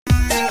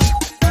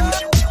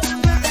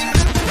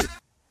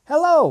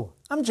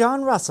I'm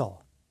John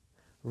Russell.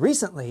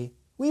 Recently,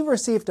 we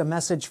received a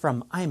message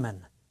from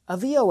Iman, a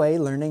VOA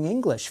Learning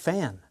English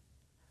fan.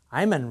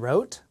 Iman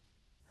wrote,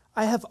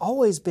 "I have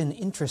always been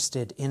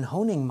interested in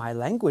honing my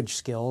language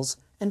skills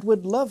and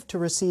would love to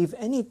receive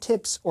any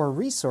tips or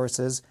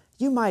resources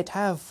you might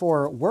have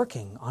for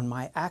working on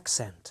my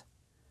accent.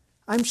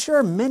 I'm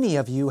sure many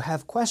of you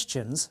have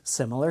questions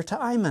similar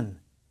to Iman.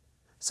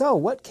 So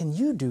what can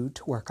you do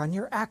to work on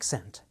your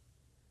accent?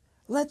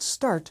 Let's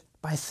start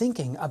by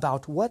thinking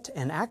about what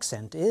an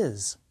accent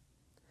is.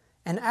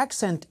 An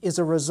accent is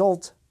a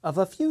result of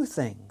a few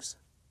things.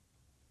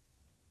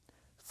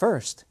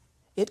 First,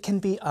 it can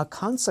be a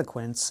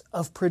consequence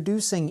of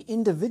producing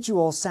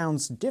individual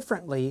sounds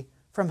differently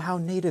from how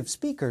native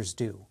speakers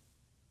do.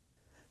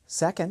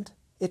 Second,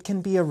 it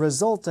can be a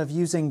result of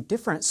using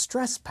different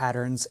stress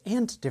patterns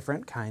and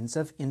different kinds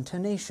of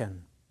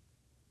intonation.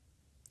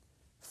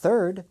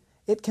 Third,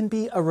 it can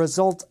be a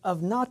result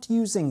of not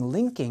using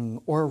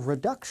linking or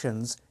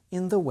reductions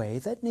in the way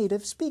that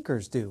native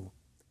speakers do.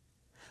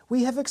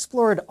 We have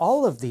explored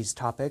all of these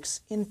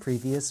topics in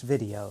previous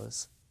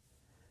videos.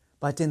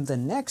 But in the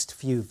next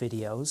few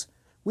videos,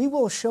 we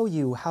will show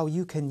you how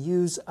you can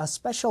use a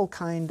special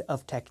kind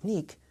of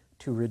technique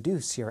to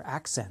reduce your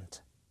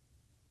accent.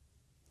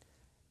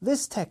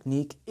 This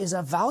technique is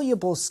a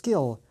valuable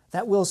skill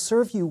that will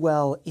serve you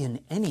well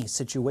in any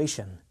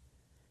situation.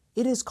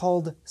 It is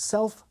called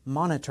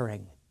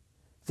self-monitoring,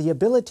 the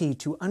ability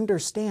to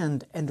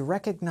understand and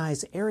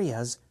recognize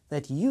areas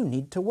that you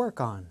need to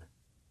work on.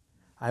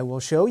 I will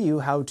show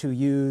you how to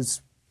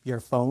use your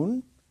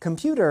phone,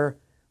 computer,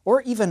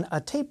 or even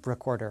a tape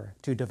recorder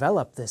to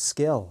develop this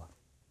skill.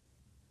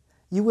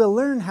 You will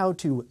learn how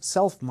to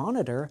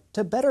self-monitor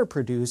to better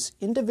produce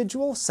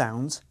individual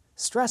sounds,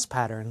 stress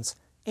patterns,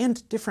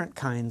 and different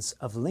kinds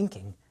of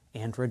linking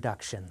and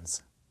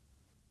reductions.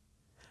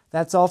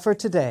 That's all for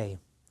today.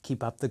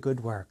 Keep up the good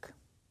work.